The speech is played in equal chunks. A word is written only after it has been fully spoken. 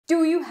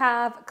Do you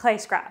have clay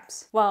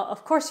scraps? Well,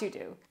 of course you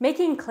do.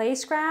 Making clay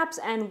scraps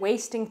and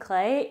wasting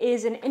clay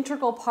is an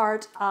integral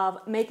part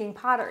of making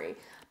pottery.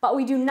 But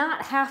we do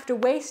not have to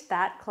waste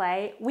that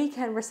clay, we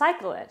can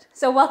recycle it.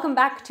 So welcome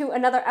back to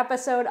another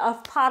episode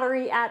of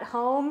Pottery at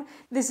Home.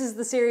 This is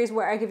the series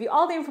where I give you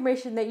all the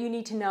information that you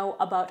need to know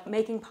about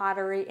making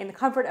pottery in the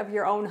comfort of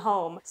your own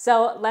home.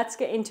 So let's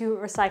get into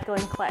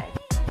recycling clay.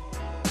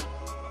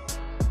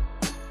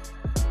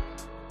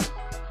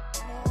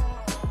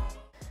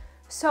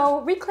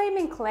 So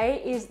reclaiming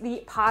clay is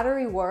the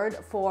pottery word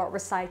for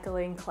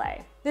recycling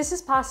clay. This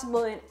is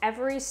possible in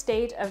every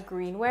state of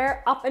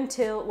greenware up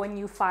until when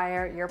you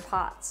fire your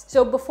pots.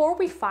 So before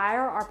we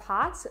fire our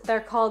pots, they're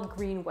called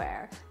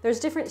greenware. There's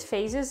different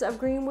phases of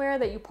greenware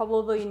that you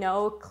probably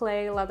know: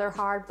 clay, leather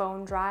hard,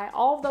 bone dry.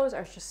 All of those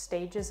are just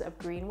stages of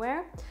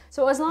greenware.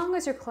 So as long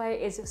as your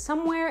clay is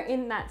somewhere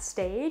in that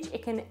stage,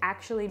 it can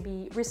actually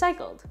be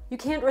recycled. You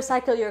can't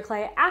recycle your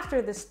clay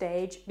after this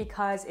stage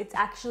because it's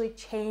actually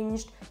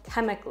changed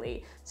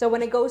chemically. So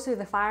when it goes through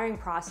the firing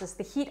process,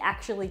 the heat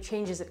actually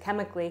changes it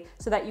chemically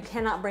so that you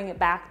cannot bring it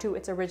back to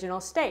its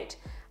original state.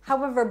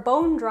 However,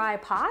 bone dry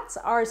pots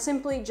are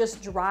simply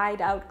just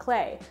dried out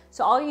clay.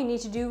 So all you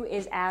need to do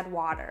is add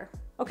water.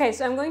 Okay,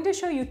 so I'm going to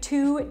show you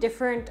two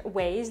different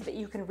ways that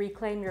you can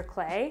reclaim your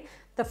clay.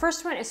 The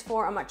first one is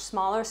for a much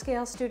smaller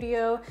scale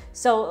studio.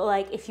 So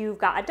like if you've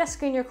got a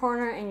desk in your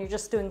corner and you're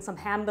just doing some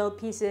hand-built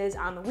pieces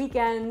on the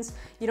weekends,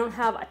 you don't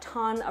have a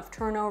ton of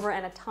turnover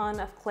and a ton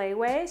of clay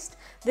waste,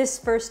 this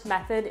first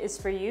method is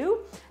for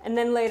you. And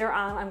then later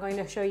on, I'm going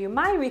to show you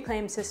my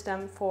reclaim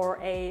system for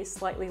a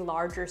slightly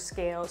larger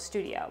scale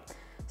studio.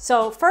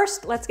 So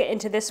first, let's get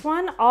into this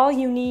one. All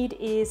you need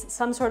is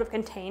some sort of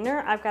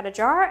container. I've got a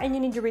jar and you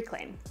need to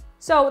reclaim.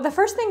 So the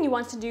first thing you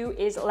want to do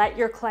is let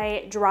your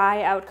clay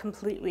dry out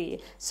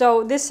completely.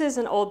 So this is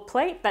an old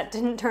plate that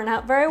didn't turn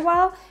out very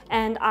well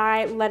and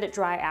I let it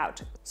dry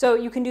out. So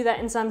you can do that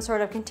in some sort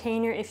of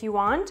container if you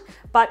want,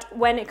 but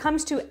when it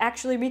comes to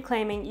actually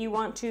reclaiming, you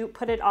want to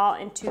put it all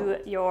into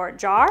your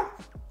jar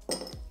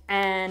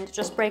and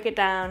just break it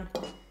down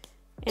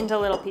into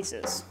little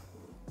pieces.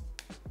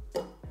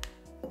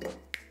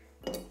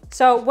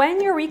 So when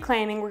you're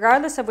reclaiming,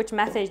 regardless of which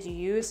method you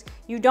use,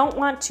 you don't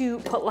want to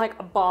put like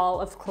a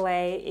ball of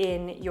clay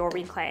in your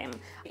reclaim.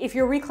 If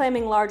you're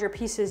reclaiming larger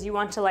pieces, you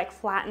want to like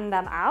flatten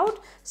them out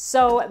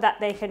so that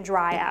they can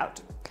dry out.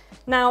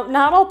 Now,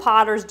 not all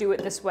potters do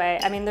it this way.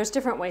 I mean, there's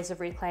different ways of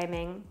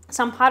reclaiming.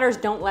 Some potters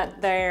don't let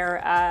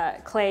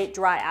their clay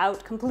dry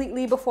out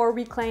completely before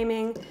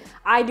reclaiming.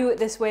 I do it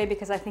this way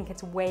because I think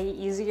it's way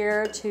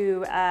easier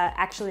to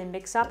actually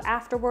mix up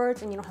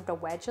afterwards and you don't have to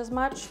wedge as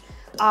much.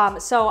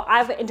 So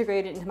I've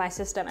integrated it into my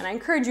system and I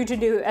encourage you to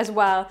do as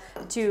well,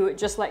 to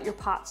just let your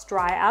pots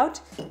dry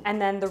out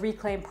and then the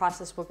reclaim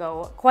process will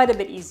go quite a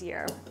bit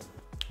easier.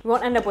 You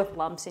won't end up with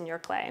lumps in your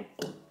clay.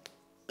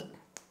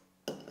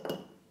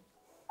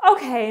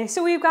 Okay,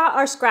 so we've got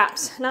our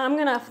scraps. Now I'm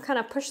gonna kind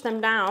of push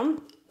them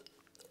down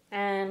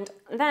and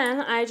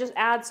then I just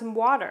add some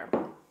water.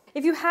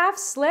 If you have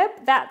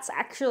slip, that's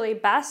actually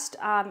best.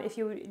 If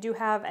you do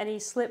have any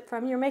slip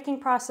from your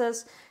making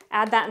process,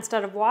 add that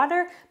instead of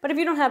water. But if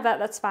you don't have that,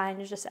 that's fine,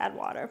 you just add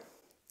water.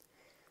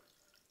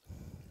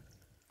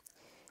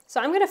 So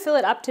I'm gonna fill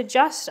it up to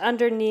just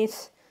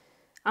underneath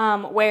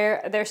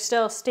where they're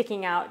still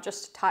sticking out,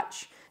 just a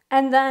touch.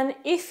 And then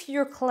if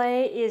your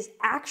clay is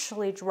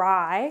actually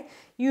dry,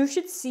 you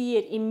should see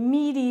it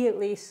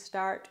immediately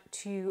start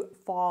to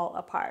fall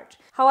apart.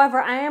 However,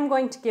 I am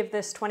going to give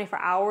this 24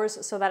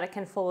 hours so that it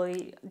can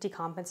fully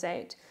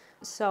decompensate.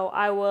 So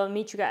I will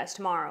meet you guys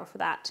tomorrow for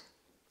that.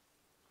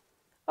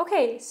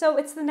 Okay, so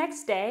it's the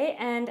next day,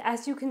 and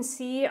as you can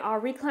see, our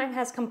reclaim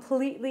has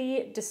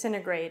completely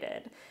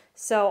disintegrated.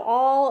 So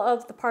all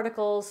of the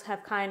particles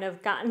have kind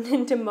of gotten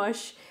into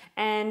mush,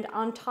 and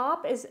on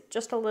top is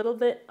just a little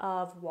bit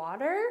of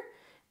water,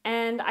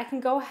 and I can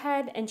go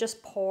ahead and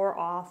just pour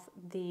off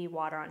the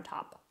water on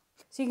top.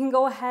 So you can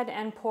go ahead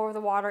and pour the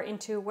water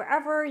into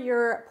wherever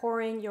you're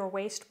pouring your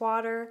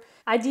wastewater.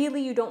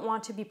 Ideally, you don't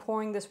want to be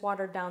pouring this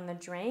water down the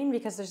drain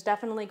because there's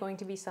definitely going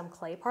to be some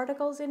clay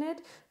particles in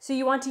it. So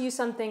you want to use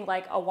something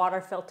like a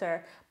water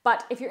filter.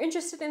 But if you're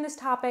interested in this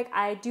topic,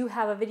 I do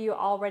have a video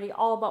already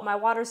all about my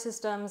water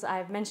systems.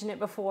 I've mentioned it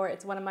before.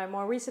 It's one of my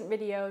more recent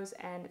videos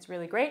and it's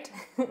really great.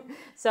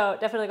 So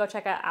definitely go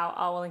check it out.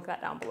 I'll link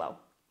that down below.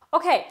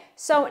 Okay,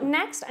 so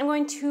next I'm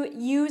going to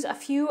use a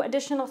few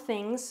additional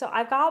things. So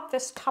I've got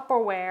this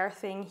Tupperware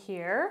thing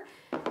here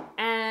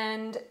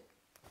and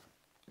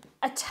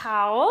a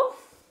towel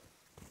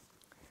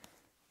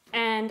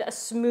and a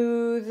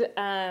smooth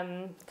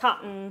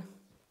cotton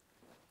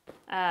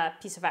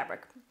piece of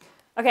fabric.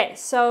 Okay,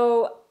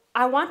 so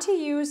I want to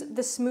use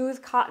the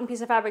smooth cotton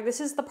piece of fabric.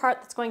 This is the part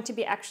that's going to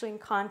be actually in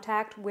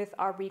contact with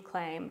our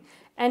reclaim.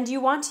 And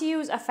you want to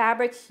use a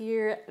fabric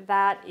here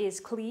that is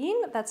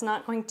clean, that's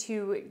not going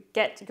to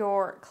get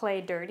your clay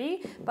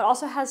dirty, but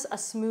also has a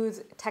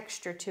smooth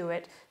texture to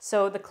it,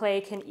 so the clay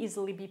can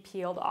easily be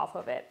peeled off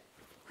of it.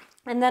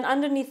 And then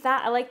underneath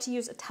that, I like to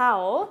use a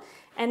towel,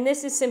 and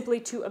this is simply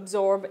to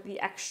absorb the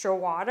extra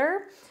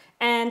water.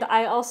 And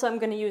I also am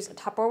going to use a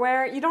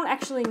Tupperware. You don't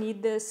actually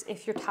need this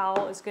if your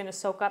towel is going to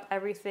soak up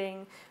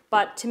everything,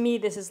 but to me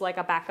this is like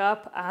a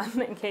backup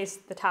in case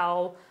the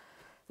towel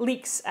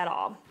leaks at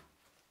all.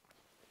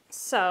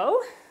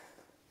 So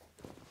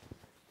I'm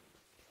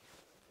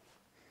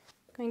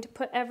going to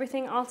put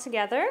everything all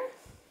together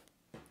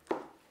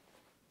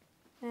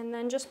and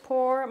then just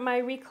pour my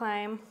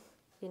reclaim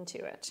into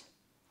it.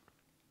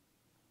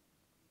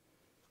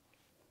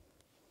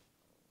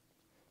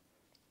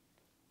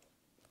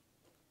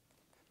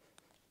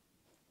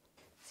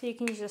 So you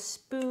can use a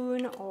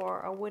spoon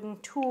or a wooden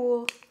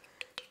tool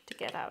to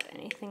get out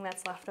anything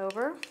that's left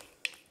over.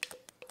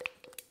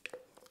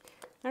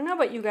 I don't know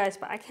about you guys,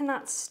 but I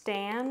cannot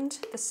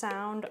stand the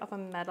sound of a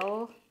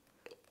metal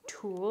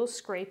tool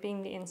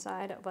scraping the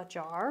inside of a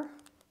jar.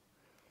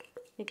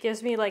 It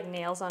gives me like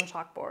nails on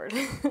chalkboard.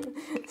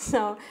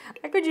 So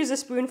I could use a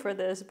spoon for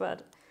this,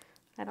 but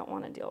I don't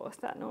want to deal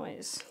with that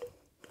noise.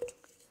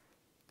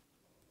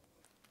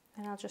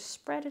 And I'll just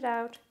spread it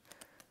out.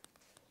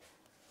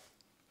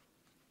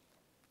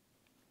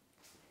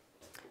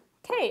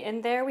 Okay,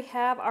 and there we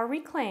have our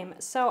reclaim.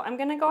 So I'm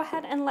gonna go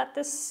ahead and let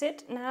this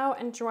sit now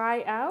and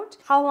dry out.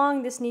 How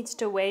long this needs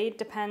to wait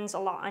depends a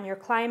lot on your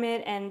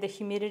climate and the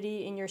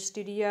humidity in your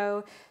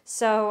studio.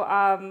 So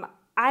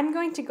I'm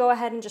going to go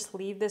ahead and just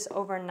leave this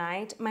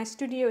overnight. My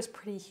studio is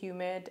pretty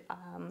humid,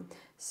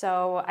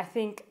 so I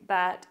think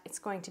that it's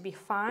going to be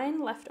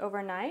fine left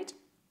overnight.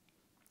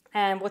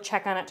 And we'll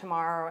check on it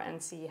tomorrow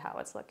and see how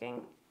it's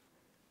looking.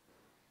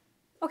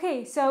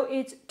 Okay, so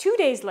it's 2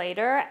 days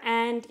later,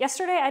 and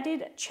yesterday I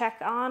did check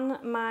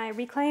on my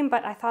reclaim,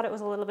 but I thought it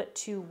was a little bit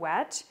too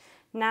wet.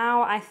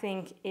 Now I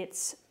think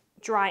it's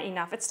dry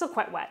enough. It's still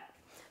quite wet.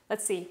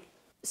 Let's see.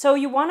 So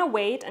you want to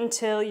wait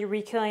until your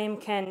reclaim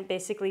can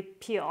basically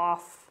peel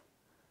off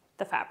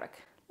the fabric,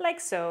 like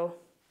so.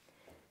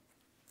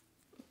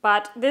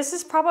 But this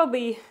is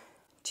probably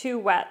too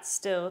wet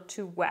still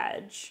to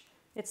wedge.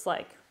 It's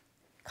like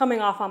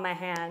coming off on my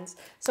hands.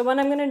 So what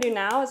I'm going to do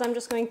now is I'm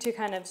just going to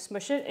kind of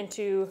smush it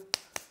into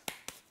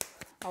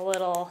a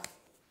little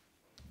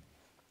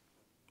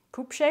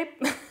poop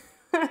shape.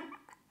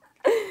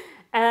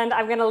 And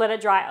I'm going to let it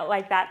dry out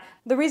like that.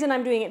 The reason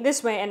I'm doing it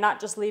this way and not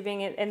just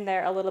leaving it in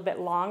there a little bit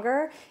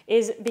longer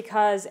is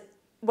because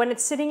when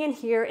it's sitting in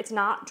here, it's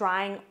not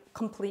drying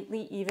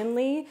completely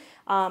evenly.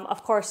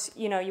 Of course,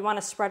 you know, you want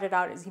to spread it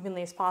out as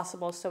evenly as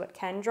possible so it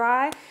can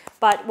dry.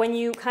 But when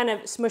you kind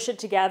of smush it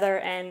together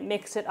and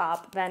mix it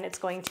up, then it's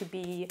going to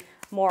be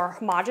more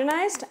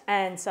homogenized,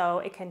 and so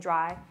it can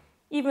dry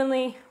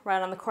evenly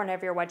right on the corner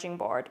of your wedging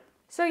board.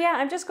 So yeah,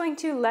 I'm just going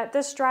to let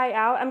this dry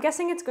out. I'm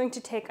guessing it's going to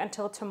take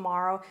until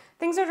tomorrow.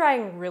 Things are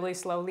drying really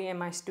slowly in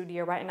my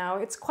studio right now.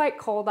 It's quite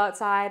cold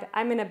outside.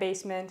 I'm in a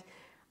basement.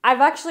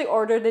 I've actually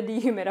ordered a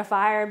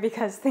dehumidifier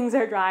because things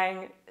are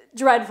drying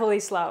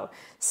dreadfully slow.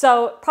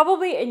 So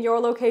probably in your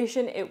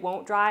location, it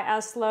won't dry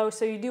as slow.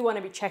 So you do want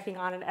to be checking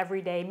on it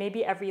every day,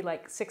 maybe every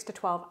like 6 to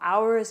 12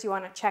 hours. You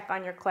want to check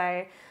on your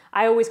clay.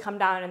 I always come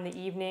down in the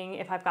evening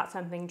if I've got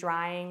something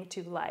drying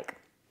to like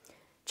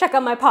check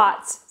on my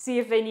pots, see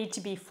if they need to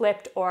be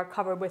flipped or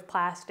covered with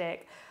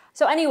plastic.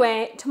 So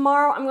anyway,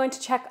 tomorrow I'm going to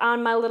check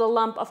on my little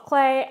lump of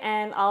clay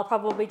and I'll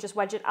probably just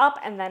wedge it up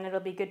and then it'll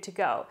be good to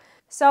go.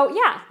 So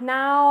yeah,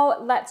 now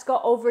let's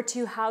go over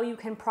to how you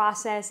can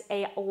process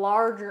a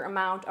larger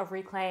amount of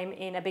reclaim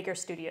in a bigger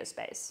studio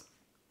space.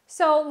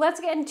 So let's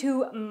get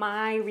into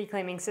my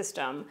reclaiming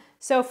system.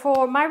 So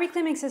for my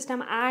reclaiming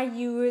system, I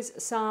use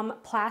some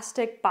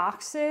plastic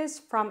boxes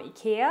from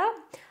IKEA.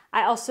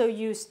 I also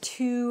use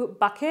 2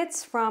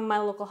 buckets from my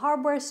local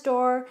hardware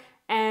store,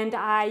 and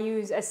I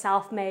use a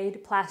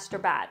self-made plaster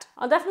bat.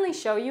 I'll definitely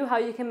show you how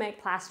you can make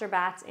plaster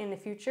bats in the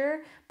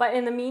future, but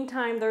in the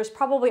meantime, there's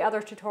probably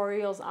other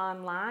tutorials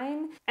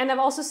online, and I've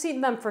also seen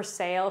them for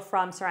sale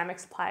from ceramic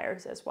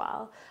suppliers as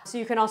well. So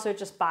you can also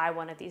just buy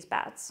one of these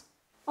bats.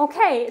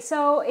 Okay,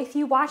 so if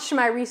you watched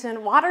my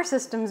recent water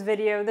systems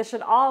video, this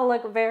should all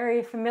look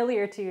very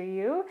familiar to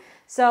you.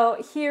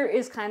 So here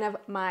is kind of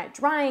my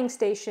drying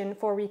station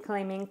for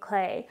reclaiming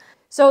clay.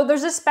 So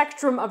there's a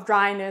spectrum of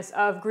dryness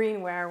of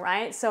greenware,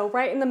 right? So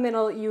right in the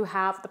middle, you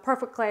have the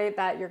perfect clay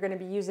that you're going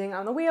to be using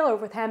on the wheel or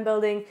with hand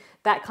building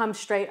that comes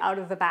straight out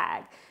of the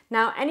bag.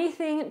 Now,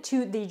 anything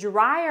to the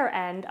drier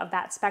end of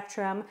that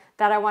spectrum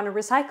that I want to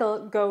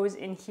recycle goes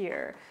in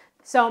here.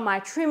 So my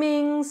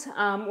trimmings,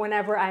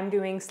 whenever I'm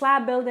doing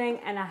slab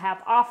building and I have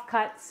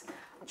offcuts,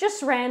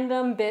 just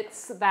random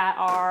bits that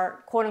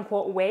are quote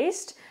unquote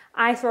waste,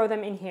 I throw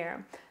them in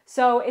here.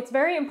 So it's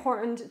very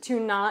important to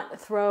not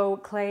throw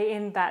clay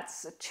in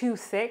that's too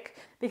thick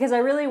because I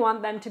really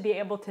want them to be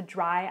able to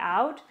dry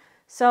out.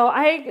 So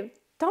I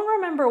don't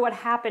remember what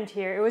happened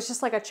here. It was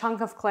just like a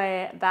chunk of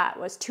clay that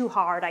was too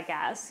hard, I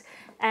guess.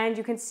 And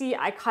you can see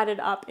I cut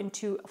it up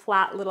into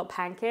flat little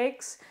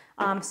pancakes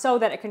so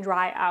that it can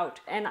dry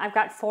out. And I've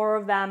got 4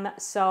 of them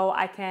so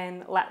I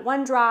can let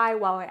one dry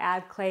while I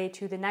add clay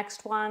to the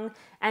next one.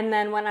 And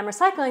then when I'm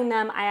recycling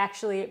them, I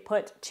actually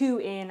put 2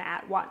 in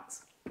at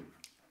once.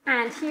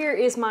 And here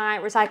is my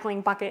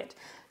recycling bucket.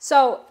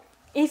 So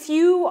If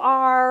you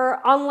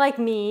are, unlike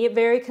me,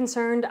 very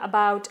concerned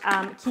about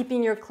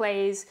keeping your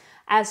clays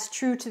as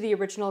true to the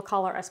original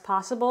color as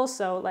possible,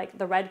 so like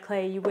the red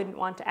clay, you wouldn't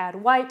want to add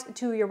white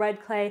to your red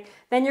clay,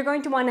 then you're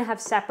going to want to have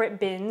separate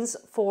bins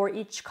for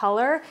each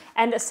color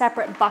and a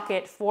separate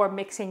bucket for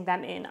mixing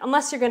them in,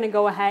 unless you're going to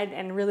go ahead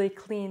and really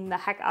clean the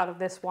heck out of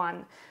this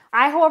one.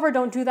 I, however,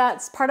 don't do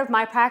that. Part of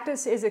my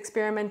practice is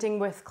experimenting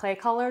with clay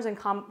colors and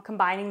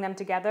combining them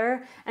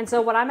together. And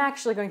so what I'm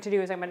actually going to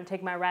do is I'm going to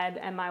take my red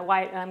and my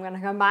white and I'm going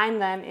to combine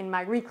them in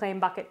my reclaim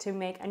bucket to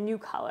make a new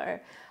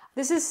color.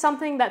 This is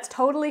something that's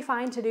totally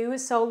fine to do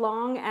so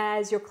long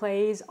as your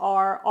clays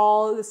are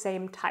all the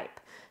same type.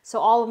 So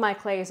all of my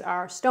clays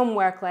are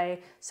stoneware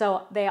clay,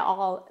 so they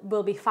all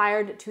will be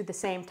fired to the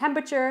same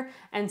temperature,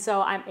 and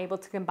so I'm able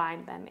to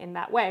combine them in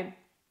that way.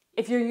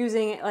 If you're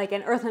using like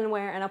an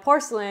earthenware and a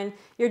porcelain,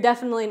 you're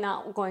definitely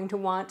not going to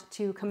want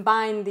to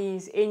combine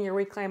these in your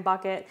reclaim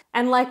bucket.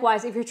 And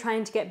likewise, if you're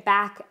trying to get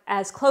back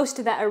as close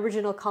to that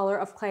original color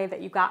of clay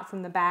that you got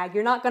from the bag,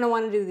 you're not going to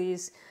want to do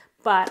these,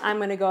 but I'm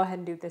going to go ahead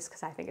and do this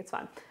because I think it's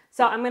fun.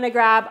 So I'm going to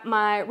grab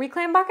my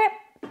reclaim bucket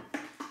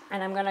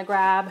and I'm going to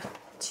grab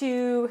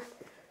 2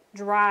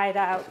 dried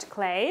out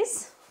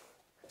clays.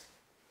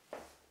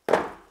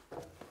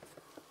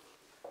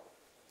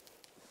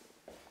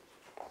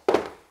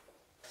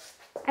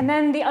 And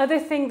then the other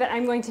thing that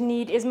I'm going to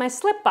need is my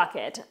slip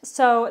bucket.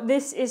 So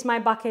this is my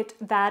bucket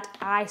that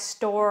I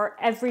store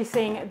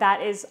everything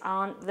that is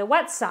on the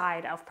wet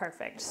side of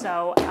Perfect.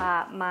 So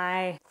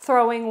my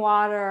throwing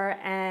water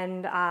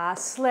and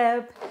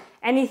slip,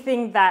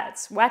 anything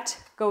that's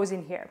wet goes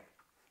in here.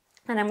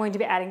 And I'm going to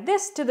be adding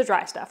this to the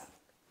dry stuff.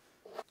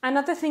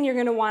 Another thing you're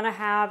going to want to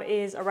have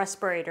is a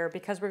respirator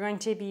because we're going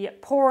to be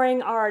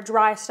pouring our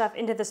dry stuff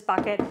into this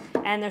bucket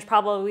and there's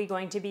probably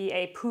going to be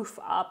a poof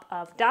up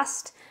of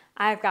dust.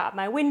 I've got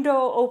my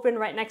window open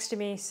right next to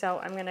me, so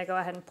I'm going to go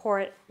ahead and pour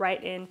it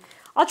right in.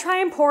 I'll try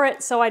and pour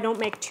it so I don't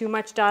make too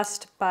much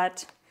dust,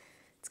 but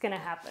it's going to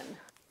happen.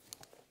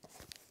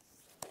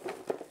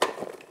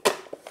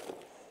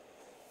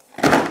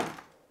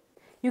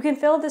 You can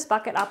fill this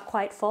bucket up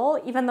quite full,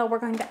 even though we're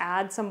going to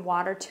add some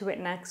water to it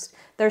next.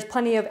 There's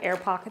plenty of air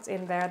pockets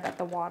in there that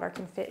the water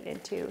can fit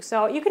into.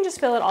 So you can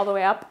just fill it all the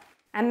way up.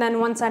 And then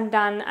once I'm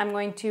done, I'm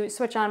going to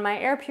switch on my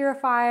air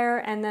purifier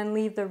and then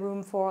leave the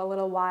room for a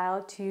little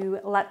while to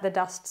let the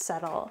dust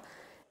settle.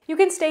 You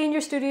can stay in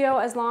your studio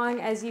as long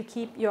as you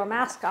keep your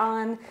mask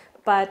on,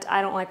 but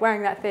I don't like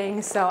wearing that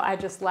thing, so I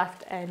just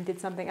left and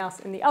did something else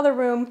in the other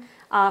room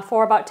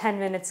for about 10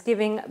 minutes,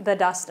 giving the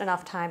dust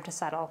enough time to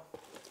settle.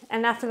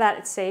 And after that,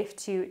 it's safe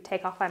to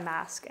take off my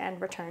mask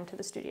and return to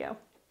the studio.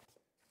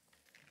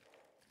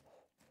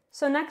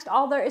 So next,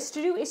 all there is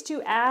to do is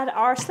to add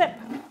our slip.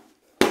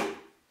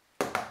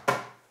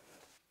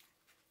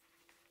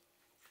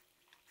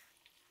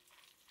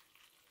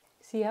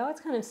 See how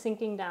it's kind of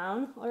sinking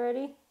down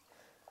already?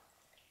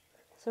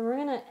 So we're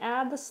gonna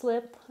add the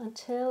slip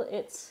until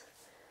it's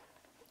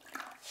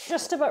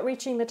just about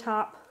reaching the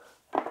top.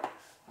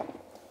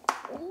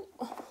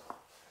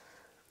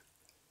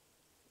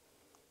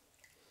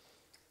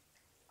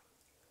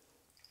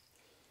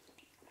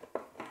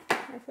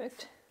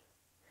 Perfect.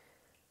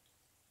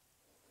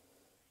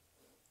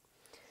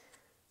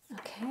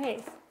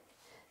 Okay,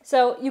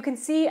 so you can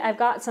see I've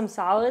got some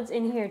solids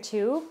in here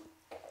too.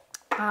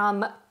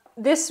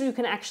 This you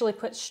can actually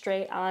put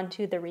straight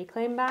onto the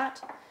reclaim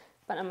mat,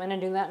 but I'm gonna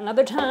do that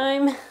another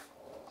time.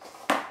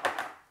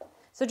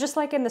 So just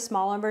like in the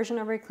smaller version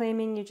of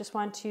reclaiming, you just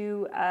want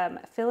to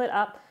fill it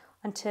up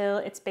until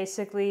it's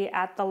basically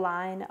at the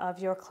line of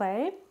your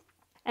clay.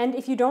 And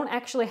if you don't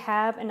actually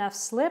have enough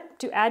slip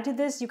to add to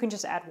this, you can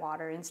just add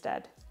water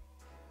instead.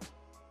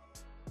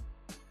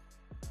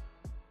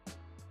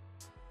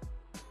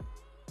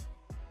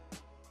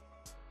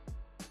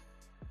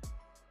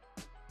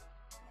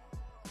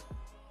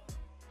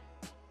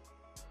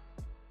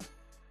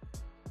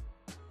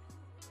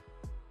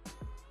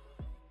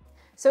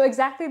 So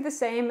exactly the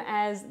same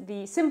as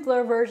the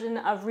simpler version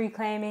of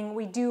reclaiming,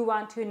 we do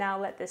want to now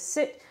let this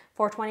sit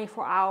for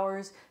 24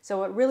 hours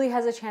so it really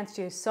has a chance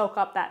to soak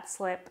up that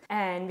slip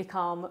and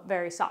become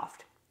very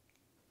soft.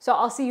 So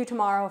I'll see you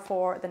tomorrow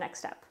for the next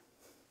step.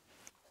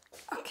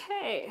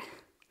 Okay,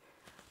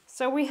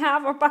 so we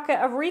have a bucket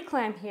of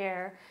reclaim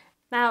here.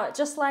 Now,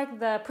 just like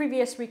the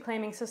previous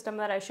reclaiming system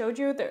that I showed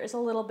you, there is a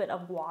little bit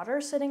of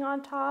water sitting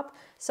on top.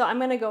 So I'm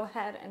gonna go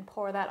ahead and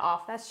pour that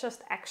off. That's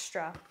just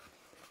extra.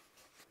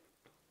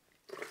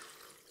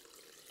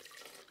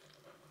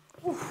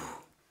 Oof.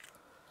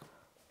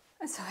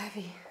 That's so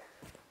heavy.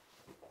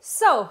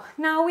 So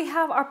now we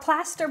have our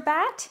plaster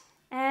bat,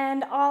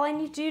 and all I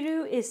need to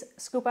do is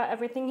scoop out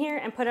everything here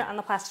and put it on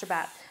the plaster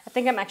bat. I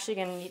think I'm actually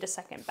gonna need a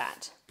second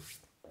bat.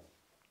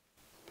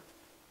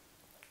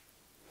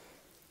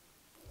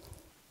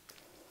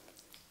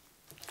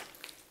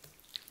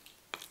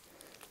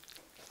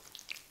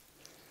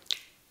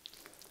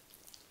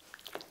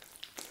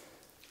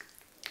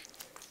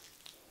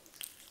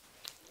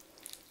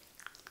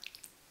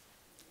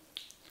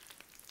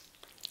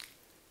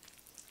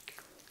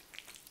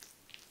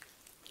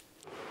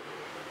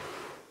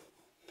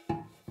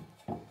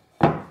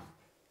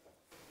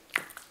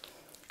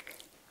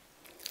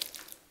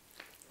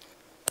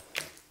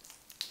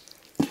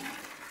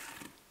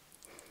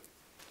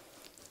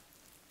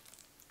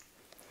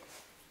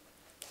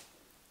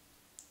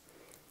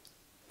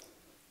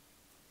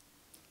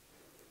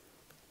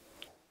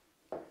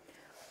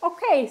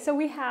 Okay, so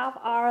we have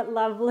our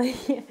lovely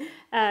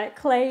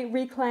clay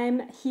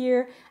reclaim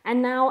here,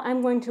 and now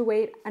I'm going to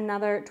wait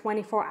another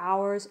 24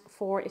 hours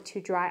for it to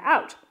dry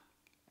out.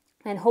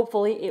 And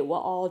hopefully it will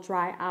all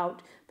dry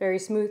out very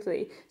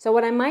smoothly. So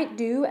what I might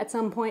do at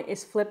some point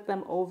is flip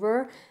them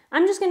over.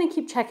 I'm just gonna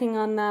keep checking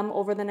on them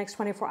over the next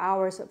 24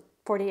 hours,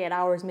 48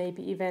 hours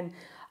maybe even,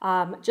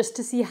 just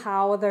to see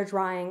how they're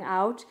drying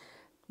out.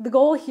 The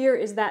goal here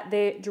is that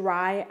they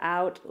dry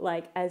out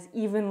like as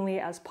evenly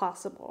as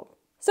possible.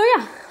 So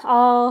yeah,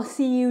 I'll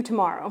see you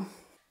tomorrow.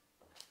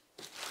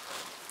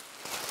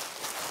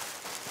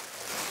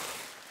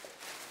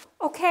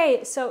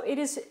 Okay, so it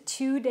is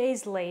 2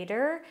 days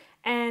later,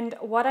 and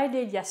what I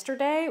did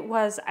yesterday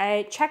was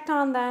I checked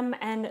on them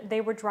and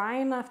they were dry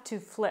enough to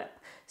flip.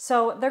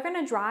 So they're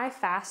gonna dry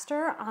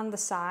faster on the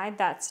side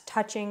that's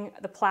touching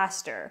the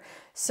plaster.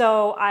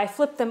 So I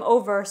flipped them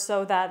over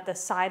so that the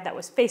side that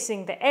was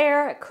facing the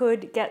air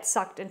could get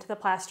sucked into the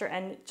plaster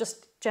and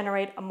just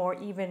generate a more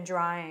even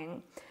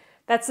drying.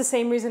 That's the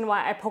same reason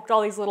why I poked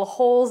all these little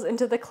holes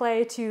into the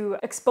clay, to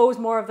expose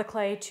more of the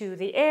clay to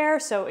the air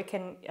so it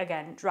can,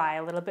 again, dry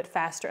a little bit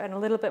faster and a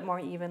little bit more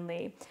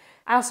evenly.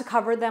 I also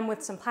covered them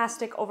with some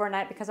plastic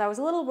overnight because I was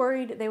a little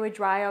worried they would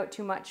dry out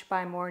too much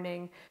by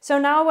morning. So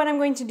now what I'm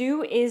going to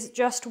do is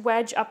just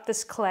wedge up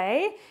this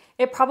clay.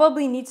 It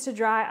probably needs to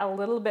dry a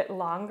little bit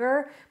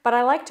longer, but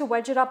I like to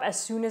wedge it up as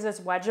soon as it's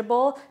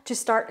wedgeable to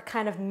start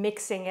kind of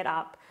mixing it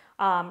up.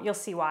 You'll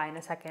see why in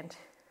a second.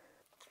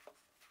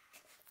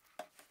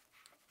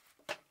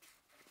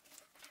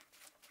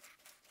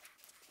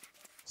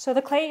 So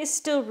the clay is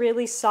still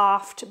really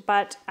soft,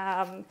 but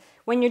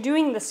when you're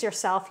doing this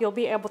yourself, you'll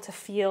be able to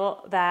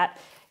feel that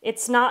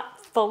it's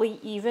not fully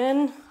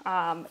even.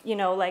 You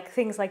know, like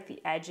things like the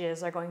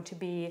edges are going to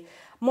be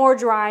more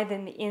dry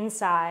than the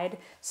inside.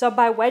 So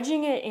by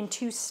wedging it in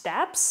 2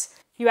 steps,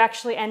 you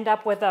actually end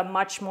up with a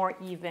much more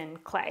even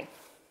clay.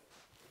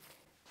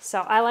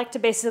 So I like to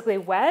basically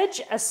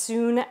wedge as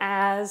soon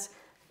as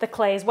the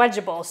clay is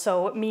wedgeable.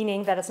 So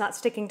meaning that it's not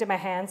sticking to my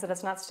hands, that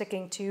it's not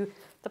sticking to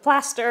the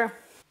plaster.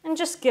 And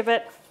just give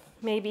it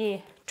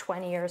maybe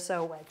 20 or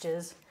so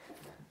wedges.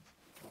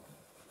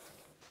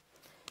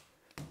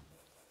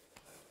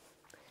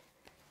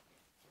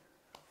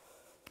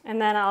 And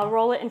then I'll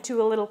roll it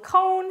into a little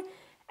cone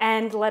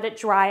and let it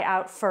dry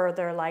out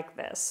further like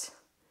this.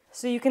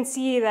 So you can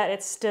see that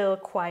it's still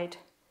quite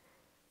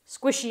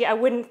squishy. I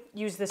wouldn't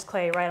use this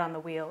clay right on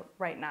the wheel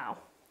right now.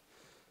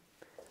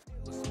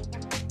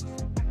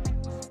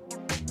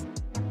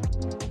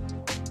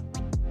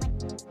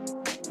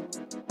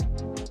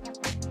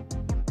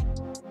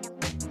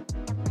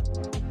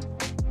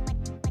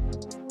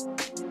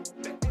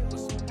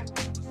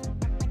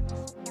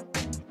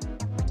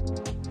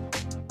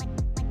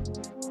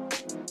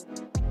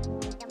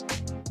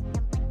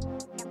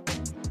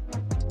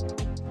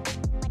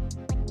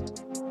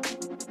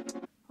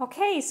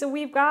 Okay, so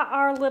we've got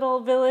our little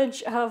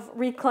village of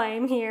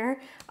reclaim here.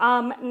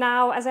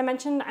 Now, as I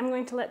mentioned, I'm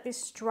going to let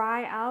this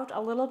dry out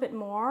a little bit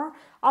more.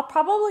 I'll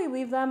probably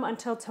leave them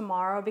until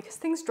tomorrow because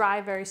things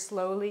dry very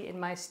slowly in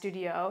my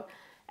studio.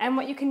 And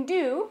what you can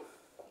do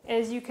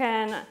is you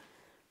can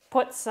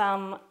put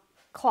some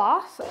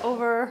cloth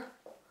over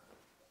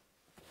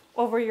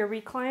your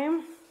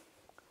reclaim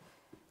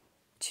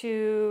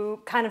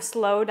to kind of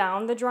slow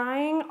down the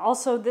drying.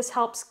 Also, this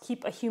helps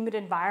keep a humid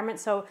environment,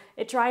 so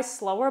it dries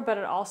slower, but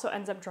it also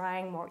ends up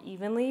drying more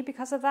evenly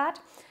because of that.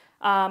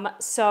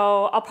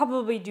 So I'll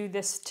probably do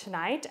this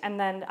tonight, and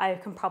then I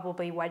can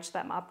probably wedge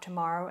them up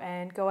tomorrow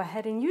and go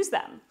ahead and use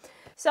them.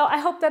 So I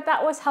hope that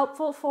that was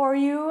helpful for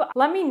you.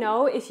 Let me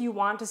know if you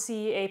want to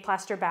see a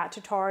plaster bat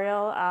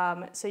tutorial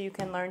so you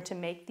can learn to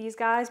make these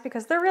guys,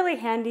 because they're really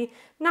handy,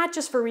 not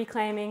just for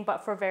reclaiming,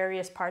 but for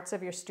various parts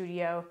of your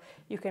studio.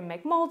 You can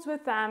make molds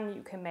with them,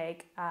 you can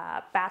make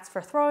bats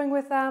for throwing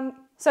with them.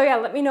 So yeah,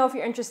 let me know if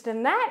you're interested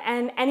in that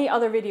and any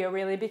other video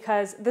really,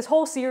 because this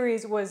whole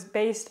series was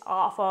based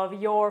off of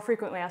your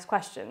frequently asked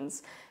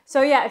questions.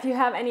 So yeah, if you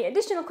have any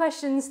additional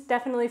questions,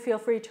 definitely feel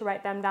free to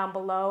write them down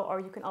below, or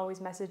you can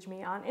always message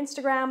me on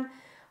Instagram.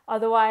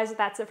 Otherwise,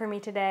 that's it for me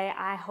today.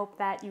 I hope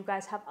that you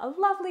guys have a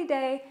lovely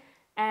day,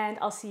 and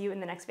I'll see you in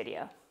the next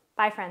video.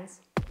 Bye,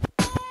 friends.